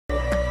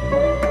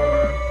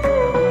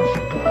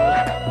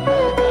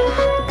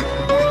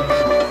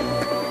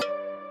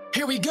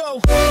Hello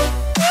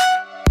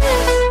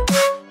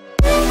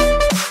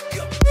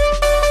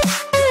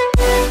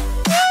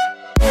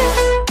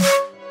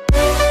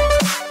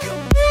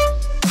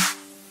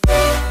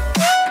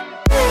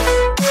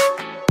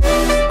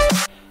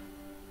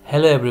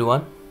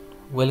everyone,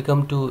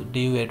 welcome to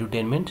DU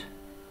Edutainment.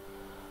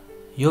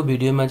 यो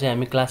भिडियोमा चाहिँ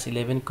हामी क्लास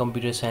 11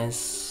 कम्प्युटर साइन्स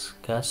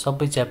का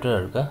सबै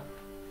च्याप्टरहरुका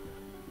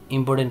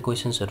इम्पोर्टेन्ट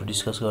क्वेशन्सहरु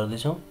डिस्कस गर्दै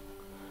छौं।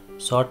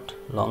 सर्ट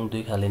लङ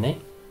दुई खाले नै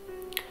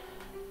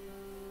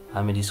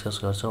हामी डिस्कस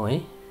गर्छौं है।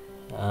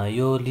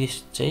 यो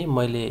लिस्ट चाहिँ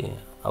मैले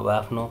अब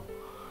आफ्नो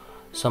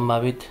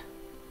सम्भावित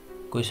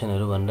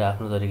क्वेशनहरु भनेर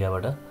आफ्नो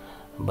तरिकाबाट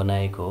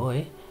बनाएको हो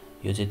है।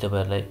 यो चाहिँ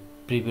तपाईहरुलाई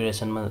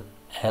प्रिपरेसनमा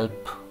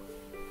हेल्प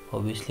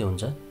obviously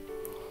हुन्छ।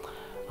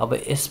 अब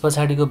यस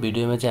पछाडीको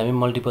भिडियोमा चाहिँ हामी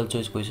multiple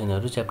choice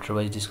क्वेशनहरु chapter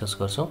wise discuss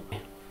गर्छौं।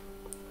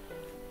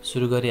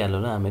 सुरु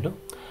गरिहालौं न हामीहरु।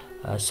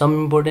 Some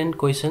important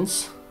questions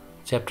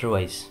chapter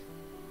wise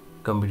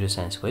computer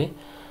साइन्सको है।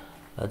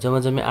 जम्मा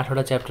 8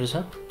 वटा च्याप्टर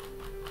छ।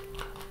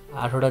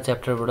 8 वटा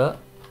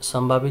च्याप्टरबाट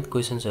सम्भावित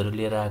क्वेशन्सहरु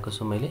लिएर आएको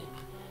छु मैले।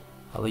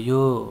 अब यो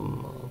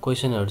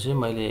क्वेशनहरु चाहिँ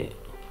मैले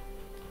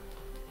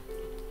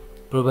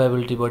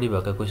प्रोबेबिलिटी बढी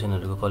भएका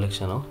क्वेशनहरुको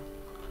कलेक्सन हो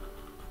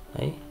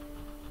है।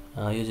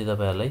 यो चाहिँ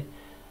तपाईहरुलाई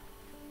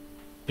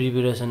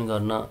प्रिपरेसन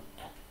गर्न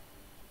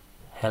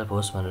हेल्प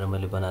होस् भनेर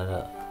मैले बनाएर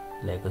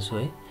ल्याएको छु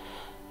है।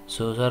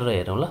 सो सर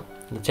हेरौं ल।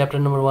 च्याप्टर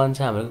नम्बर 1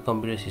 चाहिँ हाम्रो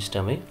कम्प्युटर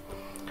सिस्टम है।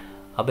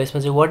 अब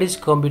यसमा चाहिँ what is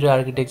computer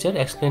architecture,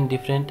 explain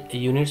different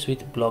units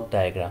with block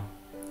diagram.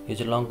 यो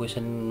चाहिँ लङ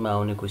क्वेशनमा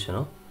आउने क्वेशन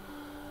हो।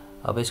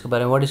 अब यसको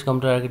बारेमा what is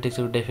computer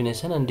आर्किटेक्चरको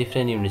definition and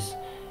different units,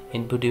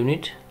 input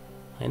unit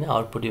हैन,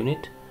 आउटपुट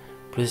युनिट,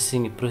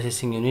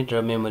 प्रोसेसिङ युनिट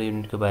र मेमोरी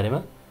युनिटको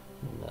बारेमा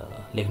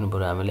लेख्नु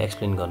पर्यो, हामीले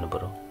एक्सप्लेन गर्नु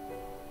पर्यो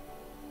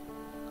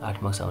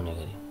 8 मार्क्स आउने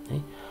गरी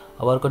है।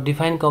 अब अर्को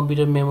define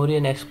computer memory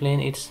and explain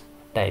its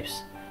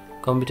types.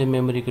 Computer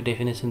मेमोरीको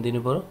definition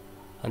दिनु पर्यो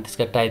अनि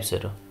त्यसका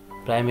टाइप्सहरु,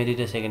 प्राइमेरी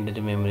र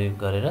सेकेन्डरी मेमोरी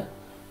गरेर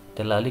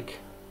त्यसलाई अलिक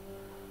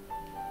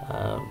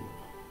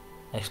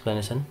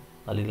एक्सप्लेनेसन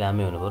अलिक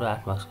लामै हुनु पर्यो,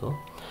 8 मार्क्सको।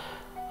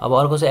 अब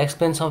अर्को चाहिँ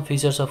explain some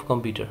features of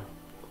computer.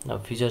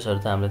 अब फिचर्सहरु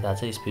त हामीलाई थाहा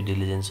छ, स्पिड,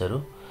 डिलिजेन्सहरु,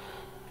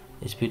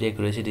 स्पिड,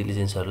 एक्युरेसी,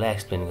 डिलिजेन्सहरुलाई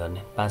एक्सप्लेन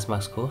गर्ने, 5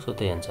 मार्क्सको। सो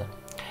त्यही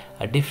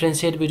answer.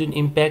 Differentiate between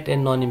impact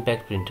and non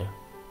impact printer.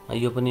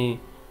 यो पनि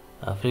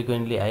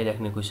फ्रिक्वेन्टली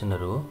आइराख्ने क्वेशन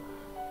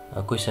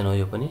हो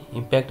यो पनि।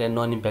 इम्प्याक्ट एन्ड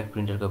नन इम्प्याक्ट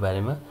प्रिन्टरको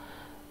बारेमा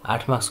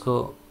 8 मार्क्सको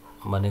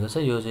भनेको छ।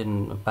 यो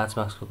चाहिँ 5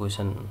 मार्क्सको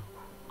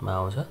क्वेशनमा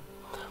आउँछ।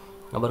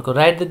 अब अर्को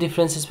right the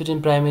differences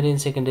between primary and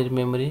secondary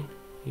memory.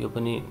 यो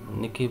पनि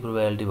निकै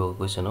प्रोबेबिलिटी भएको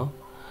क्वेशन हो।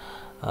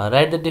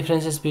 Right the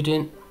differences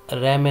between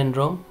RAM and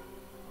Rome.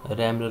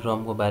 RAM र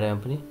रोमको बारेमा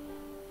पनि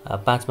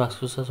 5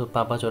 मार्क्सको छ। सो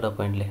 5 वटा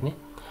पोइन्ट लेख्ने।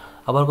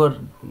 अब अर्को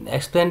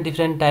explain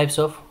different types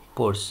of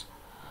ports.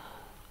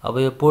 अब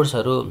यो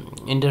पोर्ट्सहरु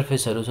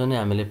इन्टरफेसहरु छ नि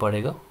हामीले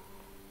पढेको,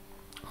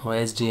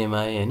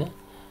 एचडीएमआई हैन,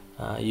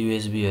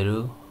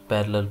 यूएसबीहरु,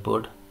 प्यारलल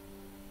पोर्ट,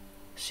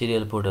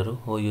 सिरियल पोर्टहरु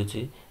हो। यो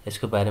चाहिँ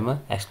यसको बारेमा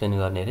एक्सप्लेन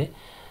गर्ने रे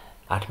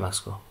 8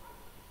 मार्क्सको।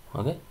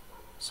 ओके,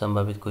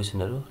 सम्भावित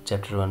क्वेशनहरु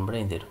च्याप्टर 1 बाट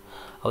यिनीहरु।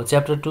 अब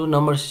chapter 2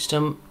 number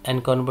system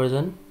and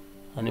conversion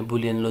अनि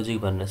बुलियन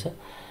लजिक भनेर छ।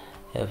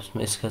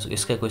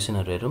 यसका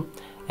क्वेशनहरु हेरौं।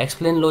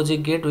 Explain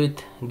logic get with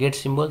get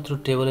symbol through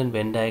table and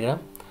van diagram.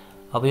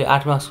 अब यो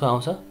 8 मार्क्सको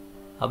आउँछ।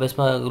 अब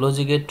यसमा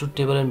logic get to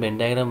table and van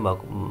diagram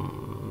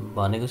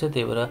भनेको छ,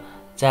 त्यही भएर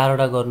 4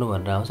 वटा गर्नु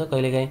भनेर आउँछ।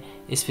 कहिलेकाहीँ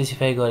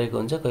स्पेसिफाई गरेको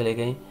हुन्छ,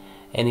 कहिलेकाहीँ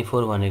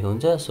NE4 भनेको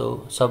हुन्छ।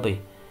 सो सबै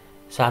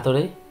 7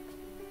 वटै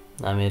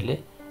हामीहरुले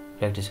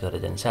प्र्याक्टिस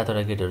गरेर जाने। 7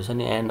 वटा गेटहरु छ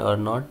नि, एन्ड अर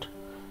नट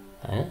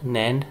हैन,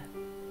 न्यान्ड,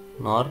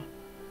 नर,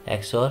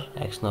 एक्सअर,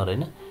 एक्सनर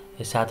हैन।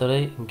 यो 7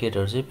 वटै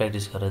गेटहरु चाहिँ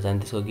प्र्याक्टिस गरेर जाने।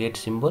 त्यसको गेट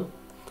सिम्बल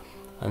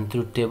अनि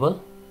थ्रु टेबल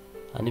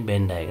अनि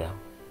भेन डायग्राम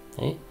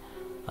है।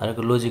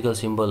 अनेको लोजिकल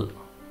सिम्बल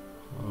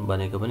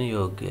भनेको पनि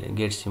यो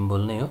गेट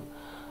सिम्बल नै हो।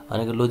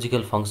 अनेको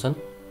लोजिकल फंक्सन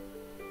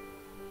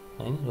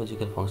हैन,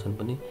 लोजिकल फंक्सन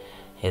पनि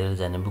हेरेर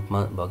जाने, बुकमा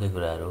भएकै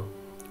कुराहरु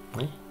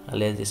है।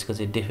 अहिले यसको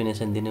चाहिँ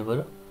डेफिनेसन दिनु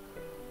पर्यो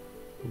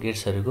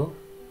गेट्सहरुको,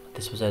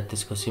 त्यसपछि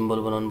त्यसको सिम्बल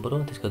बनाउनु पर्यो,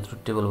 त्यसको थ्रु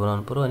टेबल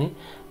बनाउनु पर्यो अनि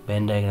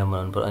भेन डायग्राम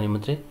बनाउनु पर्यो, अनि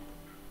मात्रै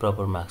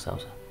प्रपर मार्क्स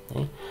आउँछ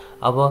है।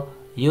 अब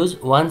use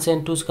once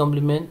and टुज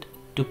complement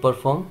to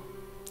perform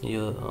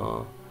यो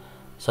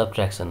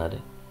सबट्र्याक्सन अरे।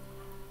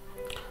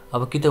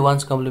 अब कि त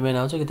वन्स कम्प्लिमेन्ट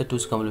आउँछ कि त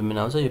टुज कम्प्लिमेन्ट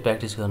आउँछ। यो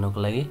प्र्याक्टिस गर्नको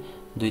लागि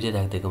दुईटै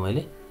राख्दिएको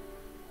मैले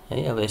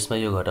है। अब यसमा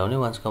यो घटाउने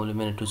वन्स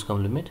कम्प्लिमेन्ट टुज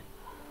कम्प्लिमेन्ट।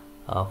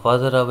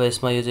 फर्दर अब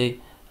यसमा यो चाहिँ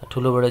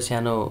ठुलोबाट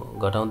सानो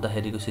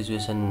घटाउँदाखेरिको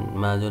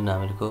सिचुएसनमा जुन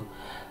हामीहरुको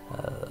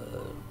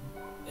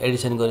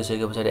एडिसन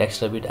गरिसके पछाडी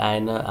एक्स्ट्रा बिट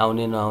आएन,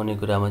 आउने नआउने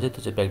कुरामा चाहिँ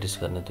त्यो चाहिँ प्र्याक्टिस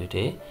गर्ने दुईटै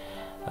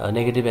है।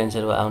 नेगेटिभ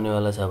एन्सर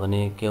आउनेवाला छ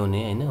भने के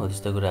हुने हैन, हो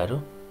त्यस्तो कुराहरु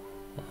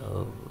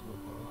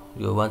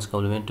यो वन्स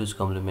कम्प्लिमेन्ट टुज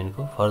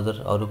कम्प्लिमेन्टको फर्दर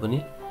अरु पनि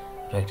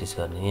प्र्याक्टिस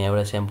गर्ने। यहाँ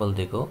एउटा स्याम्पल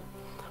दिएको।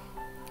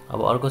 अब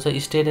अर्को छ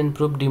स्टेट एन्ड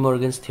प्रुफ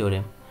डिमोर्गन्स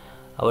थ्योरम।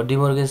 अब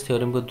डिमोर्गन्स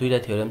थ्योरमको दुईटा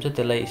थ्योरम छ,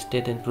 त्यसलाई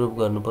स्टेट एन्ड प्रुफ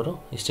गर्नु पर्यो,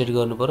 स्टेट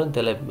गर्नु पर्यो अनि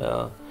त्यसलाई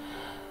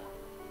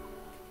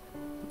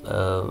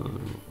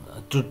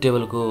ट्रुथ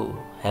टेबलको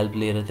हेल्प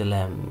लिएर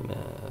त्यसलाई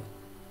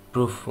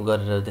प्रुफ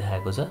गरेर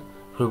देखाएको छ,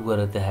 प्रुफ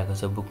गरेर देखाएको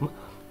छ बुकमा,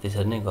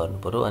 त्यसरी नै गर्नु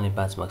पर्यो अनि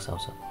 5 मार्क्स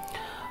आउँछ।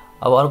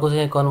 अब अर्को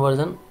चाहिँ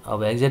कन्भर्जन।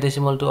 अब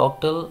hexadecimal to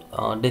octal,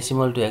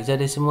 decimal to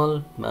hexadecimal,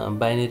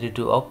 binary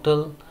to octal,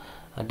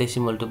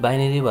 decimal to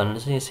binary भनेर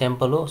चाहिँ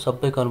स्याम्पल हो।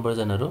 सबै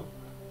कन्भर्जनहरू,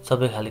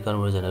 सबै खाली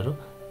कन्भर्जनहरू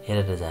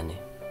हेरेर जाने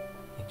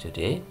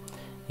एकचोटि है।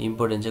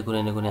 इम्पोर्टेन्ट चाहिँ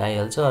कुनै न कुनै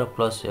आइहाल्छ। र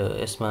प्लस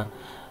यसमा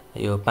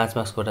यो 5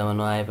 मार्क्स कोटामा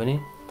नआए पनि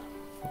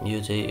यो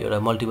चाहिँ एउटा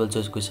मल्टिपल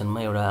चोइस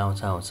क्वेसनमा एउटा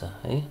आउँछ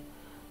है।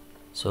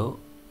 सो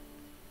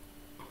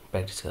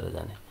प्र्याक्टिस गरेर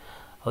जाने।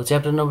 अब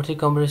chapter number 3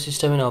 computer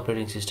system and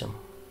operating system.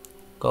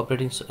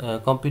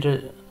 Computer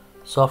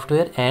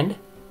software and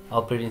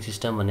operating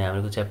system भन्ने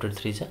हाम्रो च्याप्टर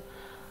 3 छ।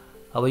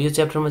 अब यो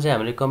च्याप्टरमा चाहिँ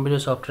हामीले कम्प्युटर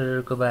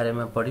सफ्टवेयरको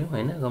बारेमा पढ्यौँ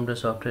हैन, कम्प्युटर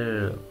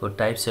सफ्टवेयरको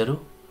टाइप्सहरू,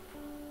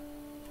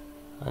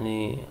 अनि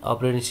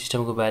अपरेटिङ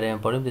सिस्टमको बारेमा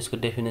पढ्यौँ, त्यसको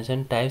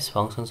डेफिनेसन, टाइप्स,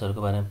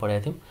 फङ्सन्सहरूको बारेमा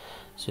पढाएको थियौँ।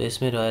 सो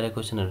यसमै रहेर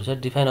क्वेसनहरू छ।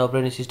 Define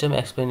operating system,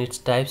 explain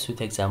its types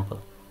with example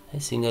है।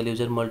 Single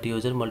user, multi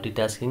user,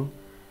 multitasking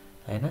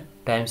हैन,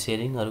 टाइम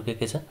सेयरिङहरू के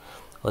छ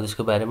हो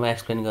त्यसको बारेमा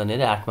एक्सप्लेन गर्ने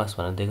रे 8 मार्क्स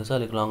भनेर दिएको छ।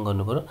 अलिक लङ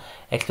गर्नु पर्यो।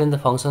 Explain the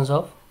functions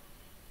of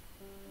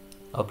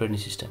operating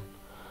system,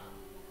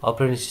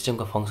 operating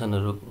सिस्टमको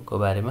फङ्सनहरूको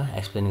बारेमा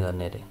एक्सप्लेन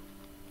गर्ने रे।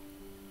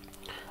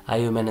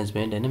 आइओ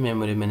म्यानेजमेन्ट हैन,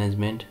 मेमोरी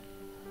म्यानेजमेन्ट,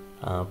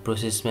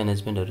 प्रोसेस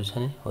म्यानेजमेन्टहरू छ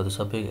नि हो, त्यो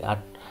सबै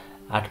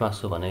 8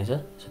 मार्क्सको भनेको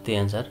छ। सो त्यही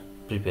अनुसार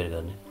प्रिपेयर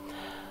गर्ने।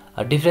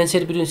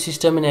 Differentiate between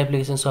system and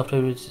application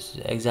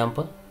software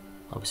example.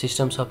 अब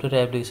सिस्टम सफ्टवेयर र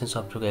एप्लिकेसन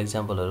सफ्टवेयरको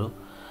एक्जाम्पलहरू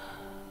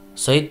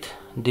सहित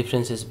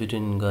डिफ्रेन्सेस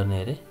बिट्विन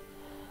गर्ने अरे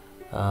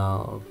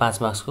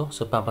 5 मार्क्सको।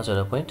 So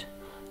 5-5वटा point.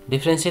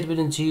 Differentiate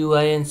between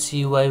GUI and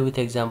CUI with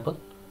example.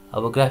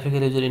 अब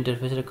ग्राफिकल युजर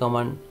इन्टरफेस र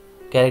कमान्ड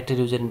क्यारेक्टर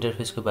युजर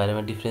इन्टरफेसको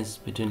बारेमा डिफ्रेन्स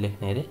बिट्विन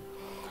लेख्ने अरे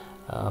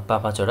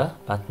 5-5वटा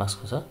 5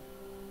 मार्क्सको छ।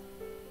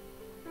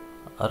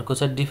 अर्को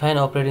छ define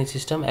operating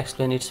system,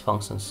 explain it's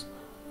functions.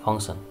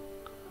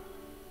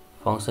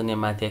 Function यहाँ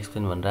माथि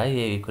एक्सप्लेन भनेर आयो,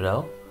 यही कुरा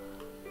हो,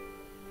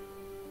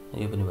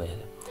 यो पनि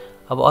भइहाल्यो।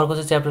 अब अर्को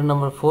चाहिँ च्याप्टर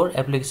नम्बर 4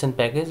 एप्लिकेसन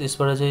प्याकेज।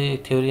 यसबाट चाहिँ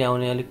थ्योरी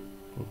आउने अलिक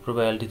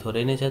प्रोबाबिलिटी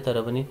थोरै नै छ,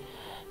 तर पनि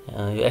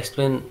यो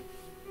explain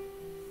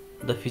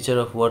the feature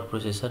of word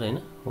processor हैन।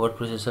 वर्ड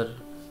प्रोसेसर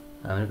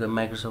हामीको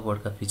माइक्रोसफ्ट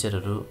वर्डका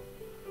फिचरहरू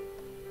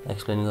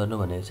एक्सप्लेन गर्नु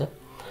भनेको छ।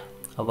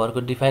 अब अर्को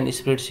define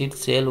spreadsheet,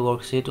 sale,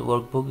 worksheet,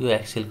 workbook, यो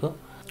एक्सेलको।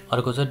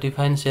 अर्को छ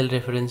define sale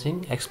referencing,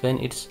 explain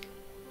its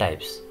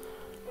types.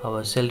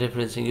 अब सेल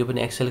रेफरेन्सिङ यो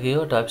पनि एक्सेलकै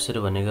हो।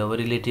 टाइप्सहरू भनेको अब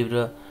रिलेटिभ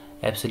र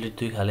एब्सोल्युट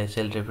दुई खाले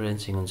सेल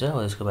रेफरेन्सिङ हुन्छ हो,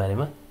 त्यसको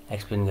बारेमा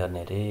एक्सप्लेन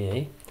गर्ने रे है।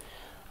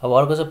 अब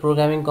अर्को छ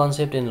programming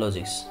concept and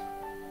logics.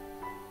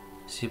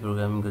 C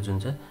प्रोग्रामिङको जुन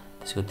छ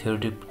त्यसको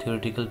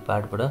theoretical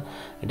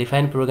पार्टबाट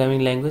define programming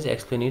language,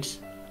 explain its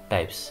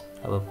types.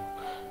 अब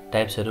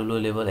टाइप्सहरू लो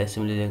लेभल,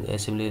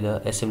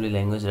 एसेम्ब्ली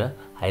ल्याङ्ग्वेज र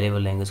हाई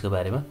लेभल ल्याङ्ग्वेजको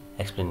बारेमा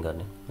एक्सप्लेन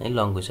गर्ने है।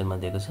 लङ क्वेसनमा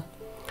दिएको छ।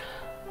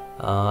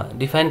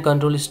 Define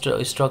control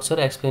structure,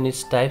 explain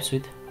its types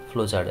with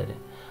flow chart अरे।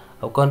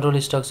 अब कन्ट्रोल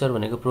स्ट्रक्चर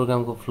भनेको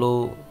प्रोग्रामको फ्लो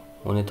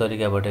हुने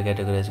तरिकाबाट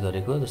क्याटेगोराइज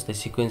गरेको, जस्तै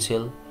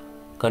सिक्वेन्सियल,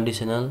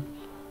 कन्डिसनल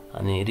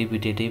अनि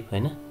रिपिटेटिभ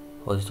हैन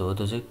हो, त्यस्तो हो।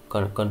 त्यो चाहिँ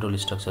कन्ट्रोल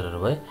स्ट्रक्चरहरू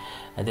भयो।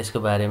 अनि त्यसको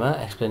बारेमा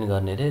एक्सप्लेन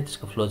गर्ने रे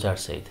त्यसको फ्लो चार्ट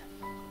सहित।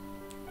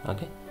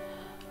 ओके।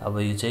 अब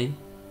यो चाहिँ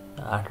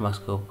 8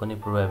 मार्क्सको पनि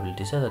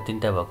प्रोबाबिलिटी छ, र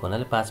 3टा भएको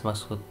हुनाले 5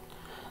 मार्क्सको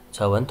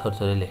छ भने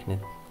थोरै लेख्ने।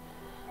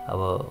 अब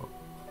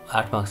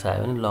 8 मार्क्स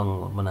आयो भने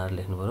लङ बनाएर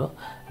लेख्नु पर्यो।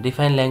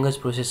 Define language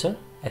processor,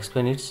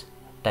 explain its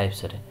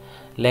types अरे।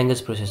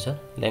 Language processor,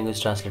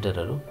 language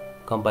ट्रान्सलेटरहरू,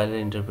 compiler,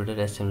 interpreter,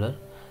 एसेम्बलर,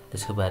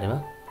 त्यसको बारेमा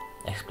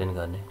एक्सप्लेन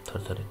गर्ने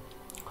थोरै।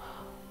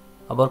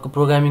 अब अर्को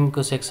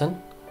प्रोग्रामिङको section.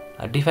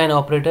 Define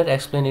operator,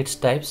 explain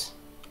its types.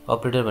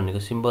 Operator भनेको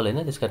सिम्बल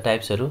हैन, त्यसका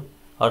टाइप्सहरू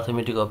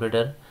arithmetic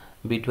operator,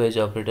 bitwise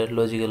operator,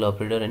 logical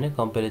operator हैन,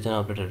 कम्पेरिजन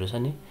अपरेटरहरू छ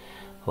नि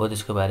हो,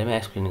 त्यसको बारेमा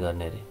एक्सप्लेन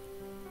गर्ने रे।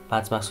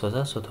 5 मार्क्सको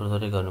छ। सो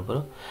थोरै गर्नु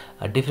पर्यो।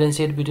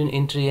 Differentiate between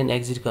entry and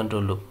exit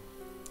control loop.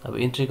 अब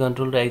इन्ट्री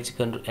कन्ट्रोल र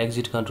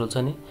एक्जिट कन्ट्रोल छ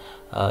नि।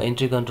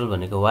 इन्ट्री कन्ट्रोल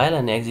भनेको वाइल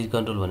अनि एक्जिट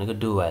कन्ट्रोल भनेको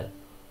do while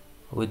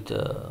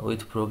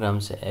with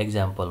programmes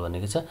example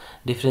भनेको छ।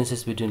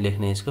 डिफ्रेन्सेस बिट्विन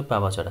लेख्ने यसको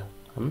 5-5वटा।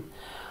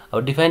 अब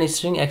define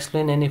string,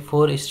 explain any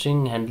 4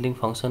 string handling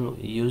function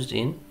used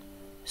in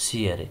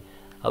C अरे।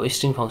 अब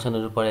स्ट्रिङ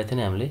फङ्सनहरू पढाएको थियो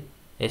नि हामीले,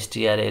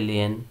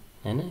 strlen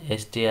हैन,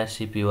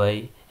 strcpy,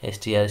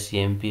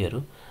 strcmpहरू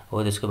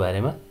हो, त्यसको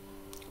बारेमा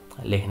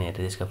लेख्ने अरे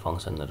त्यसका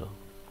फङ्सनहरू।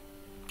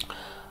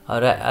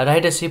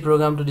 Right a C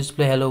program to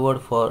display hello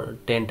world for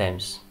 10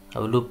 times.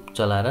 अब लुप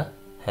चलाएर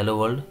हेलो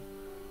वर्ल्ड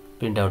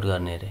प्रिन्ट आउट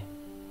गर्ने अरे।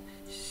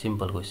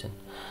 Simple question.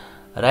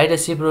 Right a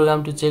C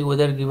program to check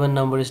whether given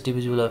number is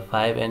divisible of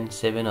 5 and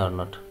 7 or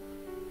not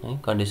है,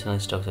 conditional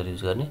structure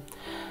use गर्ने।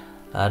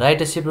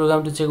 Right a C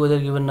program to check whether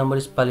given number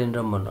is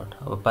पालिन्ड्रम or not.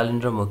 अब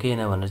पालिन्ड्रम हो कि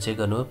होइन भनेर check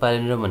गर्नु हो।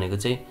 पालिन्ड्रम भनेको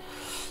चाहिँ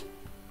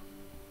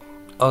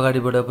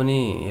अगाडिबाट पनि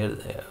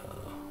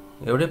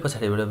एउटै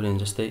पछाडिबाट पनि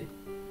हुन्छ, जस्तै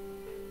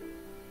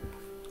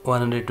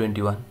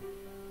 121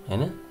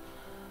 हैन,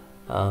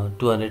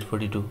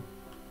 242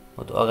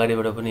 हो। त्यो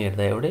अगाडिबाट पनि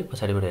हेर्दा एउटै,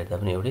 पछाडिबाट हेर्दा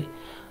पनि एउटै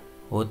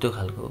हो, त्यो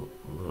खालको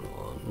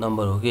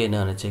नम्बर हो कि होइन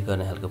भनेर चेक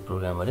गर्ने खालको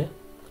प्रोग्राम अरे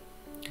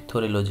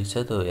थोरै लोजिक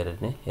छ त्यो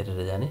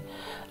हेरेर जाने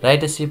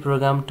right a C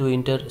program to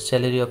enter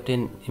salary of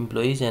 10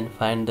 employees and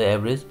find the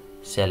average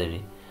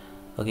salary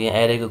okay यहाँ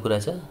एरेको कुरा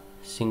छ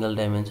सिंगल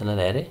डाइमेन्सनल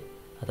एरे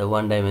अथवा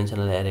वन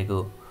डाइमेन्सनल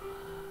एरेको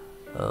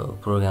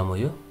प्रोग्राम हो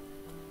यो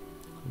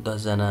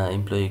 10 जना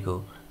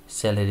इम्प्लोइको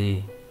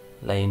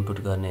स्यालेरीलाई इनपुट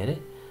गर्ने अरे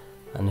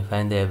अनि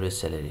फाइन्ड द एभरेज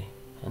स्यालेरी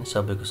हैन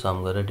सबैको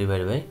सम गरेर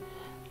डिभाइड बाइ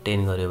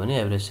 10 गर्यो भने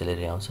एभरेज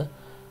स्यालेरी आउँछ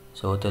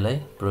सो त्यसलाई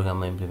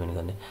प्रोग्राममा इम्प्लिमेन्ट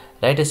गर्ने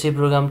right a C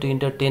program to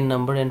enter 10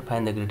 number and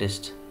find the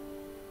greatest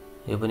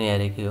यो पनि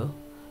एरेकै हो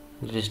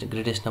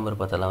ग्रेटेस्ट नम्बर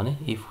पत्ता लगाउने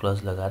इफ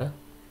क्लज लगाएर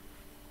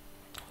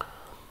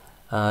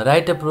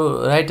right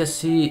a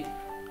C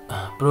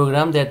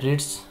program that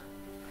reads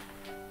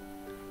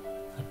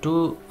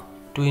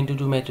 2 into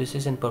 2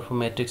 matrices and perform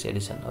matrix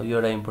addition अब यो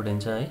एउटा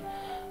इम्पोर्टेन्ट छ है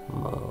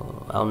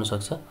आउन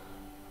सक्छ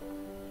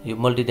यो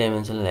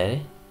मल्टिडाइमेन्सनल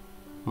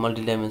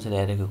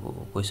एरेको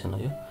क्वेसन हो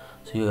यो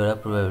सो यो एउटा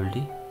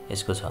प्रोबेबिलिटी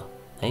यसको छ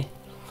है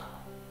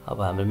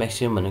अब हाम्रो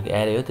म्याक्सिमम भनेको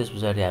एरे हो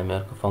त्यसपछि हामी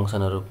अर्को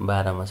फंक्सनहरु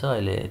 12 मा छ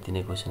अहिले यति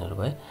नै क्वेसनहरु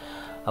भए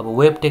अब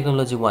वेब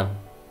टेक्नोलोजी 1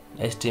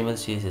 HTML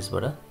CSS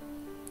बाट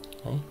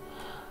है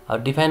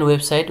अब define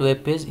website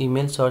web page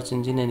email search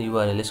engine and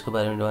URL यसको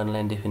बारेमा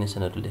अनलाइन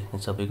डेफिनेसनहरु लेख्ने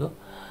सबैको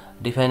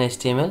define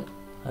HTML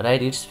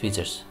right it's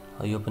features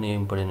यो पनि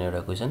इम्पोर्टेन्ट एउटा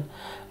question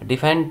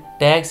define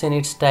tags and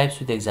its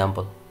types with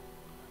example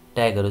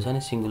ट्यागहरु छ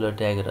नि सिंगुलर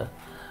ट्याग र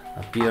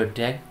पेयर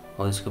ट्याग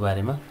हो यसको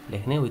बारेमा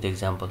लेख्ने विथ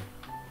एक्जाम्पल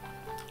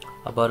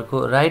अब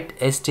अर्को right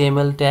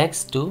HTML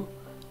tags to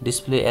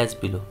display as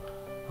below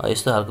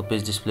यस्तो खालको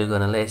पेज डिस्प्ले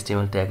गर्नलाई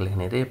HTML ट्याग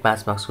लेख्ने रे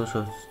 5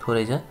 मार्क्सको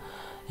थोरै छ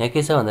यहाँ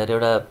के छ भन्दा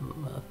एउटा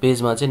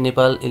पेजमा चाहिँ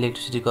नेपाल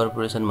इलेक्ट्रिसिटी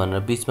कर्पोरेसन भनेर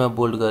बीचमा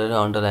बोल्ड गरेर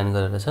अन्डरलाइन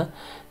गरेर छ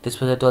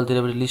त्यसपछि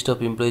तलतिरबाट लिस्ट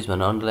अफ इम्प्लोइज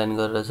भनेर अन्डरलाइन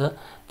गरेर छ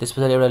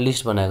त्यसपछि एउटा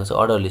लिस्ट बनाएको छ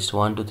अर्डर लिस्ट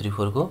 1 2 3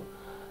 4 को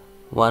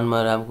 1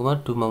 मा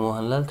रामकुमार 2 मा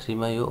मोहनलाल 3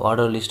 मा यो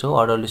अर्डर लिस्ट हो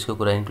अर्डर लिस्टको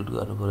कुरा इन्क्लुड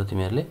गर्नुपर्यो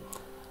तिमीहरुले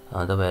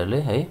तपाईहरुले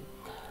है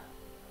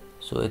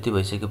सो यति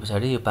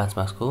भइसकेपछि यो 5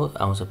 मार्क्सको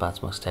आउँछ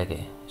 5 मार्क्स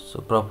ट्यागै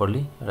सो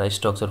प्रपरली र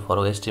structure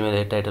for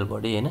HTML title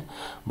body हैन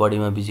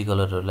बडीमा बिजी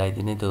कलरहरु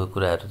लगाइदिने त्यो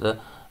कुराहरु त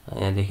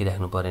यहाँ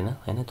देखिराख्नु परेन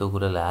हैन त्यो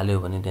कुरालाई हाल्यो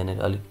भने त्यहाँ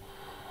अलि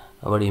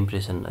बडी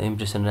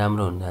इम्प्रेसन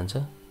राम्रो हुन जान्छ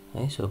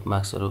है सो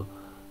मार्क्सहरु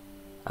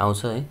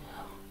आउँछ है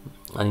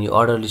अनि यो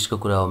अर्डर लिस्टको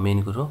कुरा हो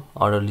मेन कुरो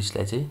अर्डर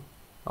लिस्टलाई चाहिँ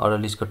अर्डर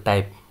लिस्टको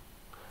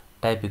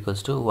टाइप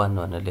इक्वल्स टु 1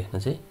 भनेर लेख्न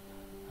चाहिँ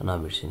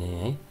नबिर्सिने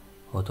है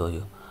हो त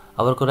यो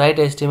अब अर्को right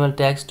HTML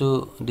tags to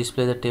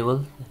display the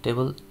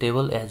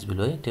table as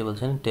below है टेबल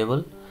छैन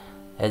टेबल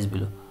एज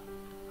बिलो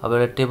अब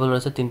एउटा टेबल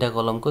रहेछ तीनटा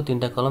कलमको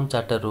तीनटा कलम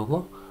चारटा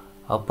रोको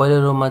अब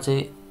पहिलो रोमा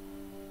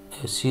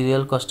चाहिँ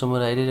सिरियल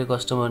कस्टमर आइडी र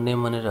कस्टमर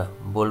नेम भनेर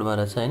बोल्डमा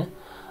रहेछ हैन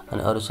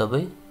अनि अरु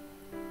सबै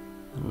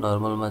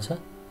नर्मलमा छ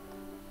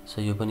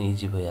सो यो पनि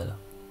इजी भइहाल्यो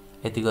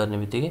यति गर्ने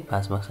बित्तिकै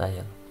 5 मार्क्स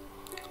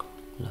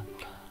आइहाल्यो ल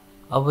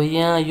अब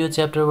यहाँ यो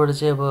च्याप्टरबाट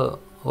चाहिँ अब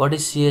what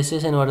is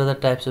CSS and what are the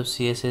types of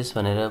CSS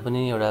भनेर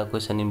पनि एउटा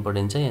क्वेशन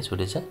इम्पोर्टेन्ट छ यहाँ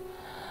छुटेछ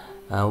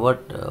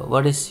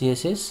what is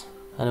CSS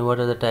and what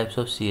are the types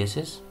of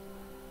CSS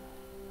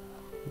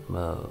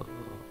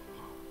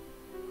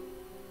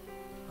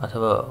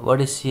अथवा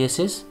what is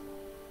CSS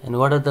and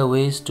what are the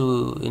ways to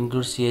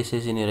include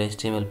CSS in your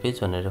HTML page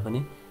भनेर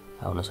पनि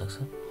आउन सक्छ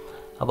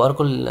अब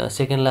अर्को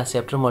सेकेन्ड लास्ट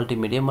च्याप्टर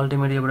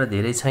मल्टिमिडियाबाट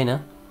धेरै छैन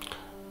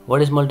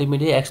what is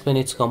multimedia explain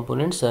it's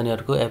components अनि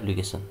अर्को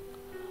एप्लिकेसन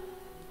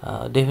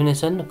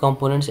डेफिनेसन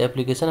कम्पोनेन्ट्स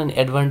एप्लिकेसन अनि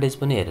एडभान्टेज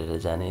पनि हेरेर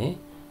जाने है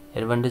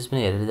एडभान्टेज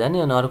पनि हेरेर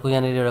जाने अनि अर्को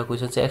यहाँ एउटा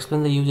क्वेशन छ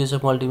explain the uses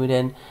of multimedia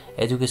in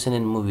education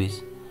and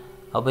movies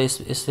अब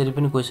यसरी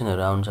पनि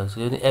क्वेशनहरु आउन सक्छ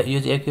यो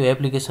चाहिँ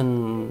एप्लिकेसन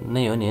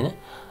नै हो नि हैन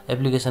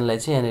एप्लिकेसनलाई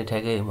चाहिँ यहाँ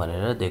ठ्याकै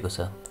भनेर दिएको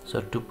छ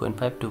सो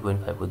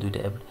 2.5 को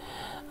दुईटा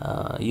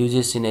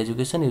uses in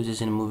education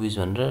uses in movies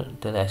भनेर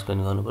त्यसलाई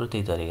एक्सप्लेन गर्नुपर्यो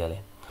त्यही तरिकाले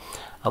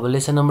अब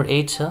लेसन नम्बर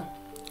 8 छ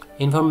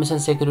इन्फर्मेसन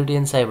सेक्युरिटी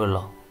एन्ड साइबर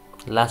ल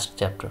लास्ट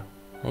च्याप्टर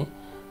है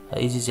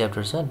इजी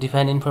च्याप्टर छ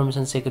define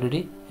information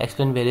security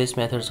explain various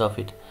methods of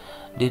it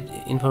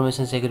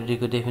information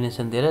सेक्युरिटीको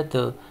definition दिएर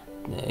त्यो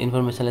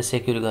इन्फर्मेसनलाई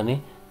सेक्युर गर्ने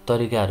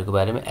तरिकाहरुको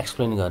बारेमा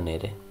एक्सप्लेन गर्ने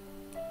रे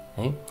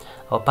है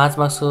अब 5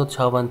 मार्क्सको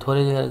छ भने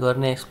थोरै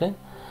गर्ने एक्सप्लेन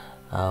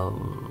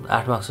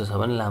 8 मार्क्सको छ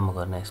भने लामो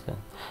गर्ने एक्सप्लेन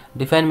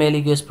डिफाइन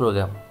मेलिगियस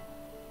प्रोग्राम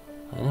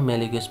हैन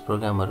मेलिगियस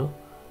प्रोग्रामहरु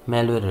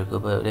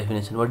म्यालवेयरहरुको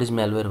डेफिनेसन व्हाट इज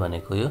म्यालवेयर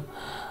भनेको यो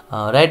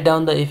write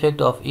down the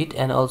effect of it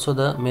and also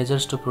the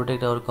measures to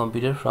protect our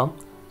computer from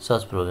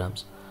such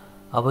programmes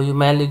अब यो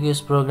म्यालिगियस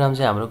प्रोग्राम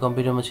चाहिँ हाम्रो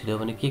कम्प्युटरमा छिर्यो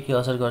भने के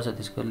असर गर्छ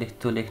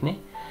त्यसको लेख्ने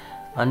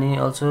अनि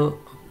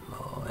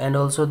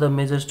also the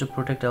measures to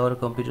protect our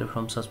computer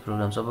from such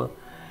programmes अब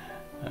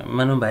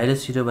मानौ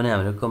भाइरस छिर्यो भने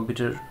हाम्रो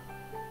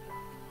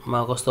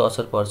कम्प्युटरमा कस्तो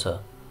असर पर्छ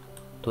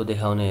त्यो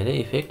देखाउने हेरे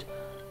इफेक्ट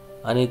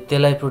अनि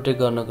त्यसलाई प्रोटेक्ट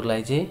गर्नको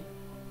लागि चाहिँ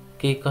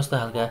के कस्ता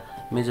खालका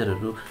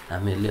मेजरहरु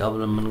हामीले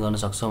अवलम्बन गर्न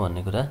सक्छौं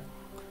भन्ने कुरा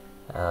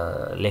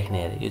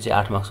लेख्ने हेरे यो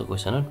चाहिँ 8 मार्क्सको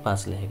क्वेशन हो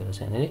 5 लेखेको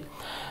छ हेरे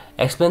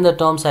explain the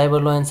term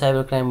cyber law and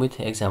cyber crime with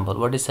example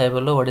what is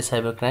cyber ल व्हाट इज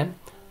साइबर क्राइम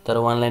तर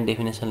वन लाइन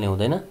डेफिनेसन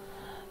ल्याउँदैन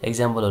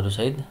एक्जाम्पलहरु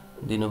सहित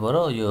दिनु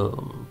पर्यो यो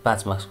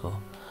 5 मार्क्सको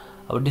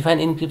अब define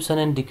encryption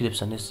and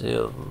decryption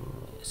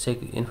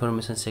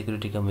information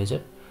सेक्युरिटीको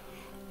major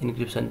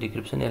encryption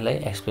decryption यसलाई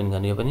एक्सप्लेन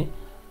गर्ने, यो पनि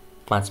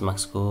 5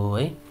 मार्क्सको हो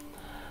है।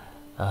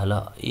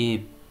 ल यी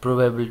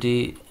प्रोबेबिलिटी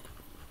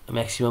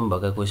म्याक्सिमम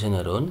भएका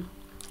क्वेसनहरू हुन्।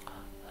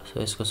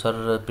 सो यसको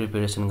सरल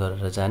प्रिपेरेसन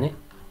गरेर जाने,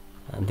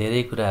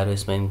 धेरै कुराहरू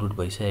यसमा इन्क्लुड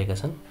भइसकेका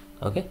छन्।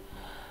 ओके,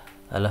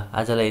 ल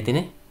आजलाई यति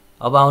नै।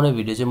 अब आउने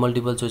भिडियो चाहिँ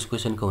मल्टिपल चोइस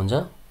क्वेसनको हुन्छ।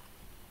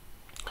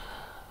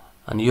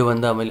 अनि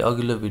योभन्दा मैले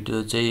अघिल्लो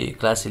भिडियो चाहिँ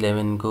क्लास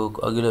 11 को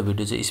अघिल्लो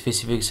भिडियो चाहिँ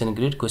स्पेसिफिकेसन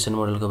ग्रिड क्वेसन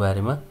मोडलको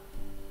बारेमा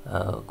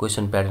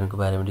क्वेसन प्याटर्नको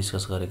बारेमा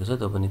डिस्कस गरेको छु।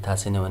 त्यो पनि थाहा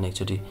छैन भने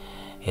एकचोटि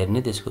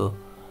हेर्ने, त्यसको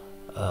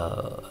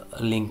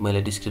लिङ्क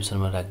मैले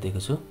डिस्क्रिप्सनमा राखिदिएको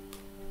छु।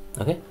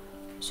 Okay,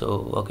 so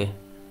okay,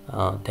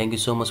 thank you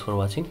so much for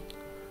watching.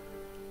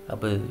 अब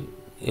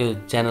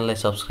यो च्यानललाई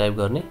सब्सक्राइब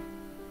गर्ने,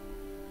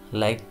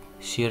 लाइक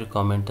सेयर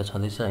कमेन्ट त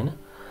छँदैछ हैन।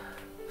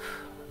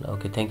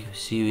 Okay, thank you,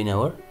 C you in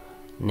our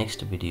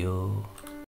next video.